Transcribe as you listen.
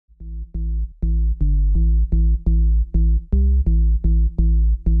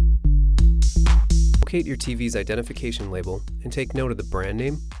Locate your TV's identification label and take note of the brand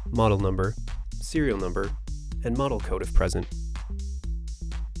name, model number, serial number, and model code if present.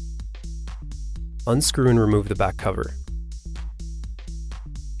 Unscrew and remove the back cover.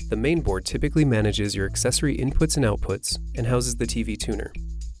 The main board typically manages your accessory inputs and outputs and houses the TV tuner.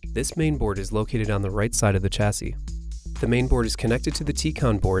 This main board is located on the right side of the chassis. The main board is connected to the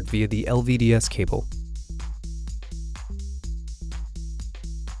T-Con board via the LVDS cable.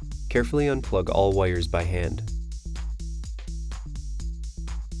 Carefully unplug all wires by hand.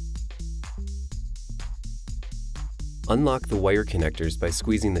 Unlock the wire connectors by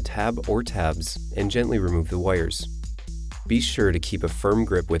squeezing the tab or tabs and gently remove the wires. Be sure to keep a firm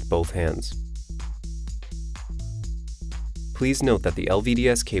grip with both hands. Please note that the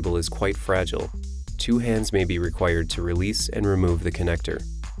LVDS cable is quite fragile. 2 hands may be required to release and remove the connector.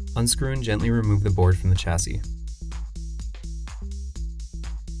 Unscrew and gently remove the board from the chassis.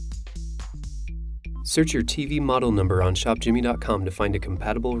 Search your TV model number on ShopJimmy.com to find a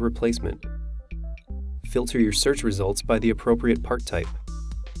compatible replacement. Filter your search results by the appropriate part type.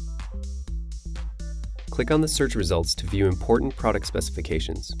 Click on the search results to view important product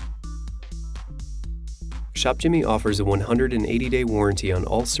specifications. ShopJimmy offers a 180-day warranty on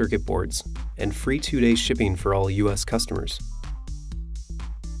all circuit boards and free 2-day shipping for all US customers.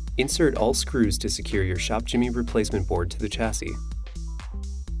 Insert all screws to secure your ShopJimmy replacement board to the chassis.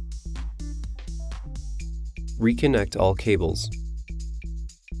 Reconnect all cables.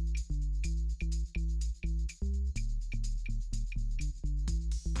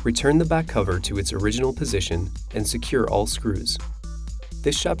 Return the back cover to its original position and secure all screws.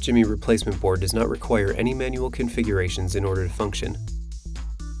 This ShopJimmy replacement board does not require any manual configurations in order to function.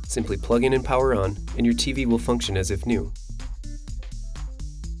 Simply plug in and power on, and your TV will function as if new.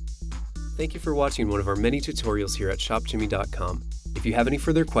 Thank you for watching one of our many tutorials here at ShopJimmy.com. If you have any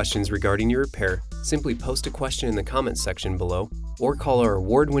further questions regarding your repair, simply post a question in the comments section below or call our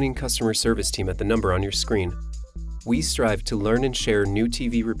award-winning customer service team at the number on your screen. We strive to learn and share new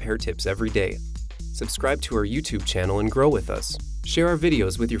TV repair tips every day. Subscribe to our YouTube channel and grow with us. Share our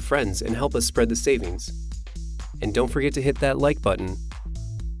videos with your friends and help us spread the savings. And don't forget to hit that like button